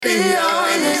Be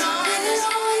honest,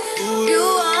 you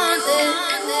want it,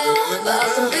 but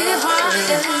I can be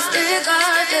heartless,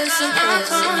 regardless of my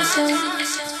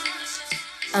conscience.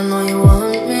 I know you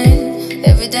want me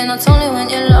every day, not only when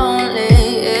you're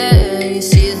lonely. Yeah, you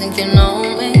see, you think you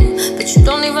know me, but you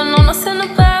don't even know nothing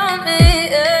about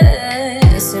me.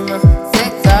 Yeah, you see my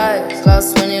thick thighs,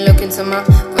 lost when you look into my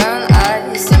brown eyes.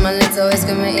 You see my lips always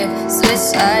commit you switch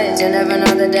sides. You never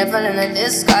know the devil in a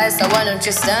disguise, so why don't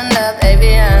you stand up, baby,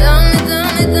 and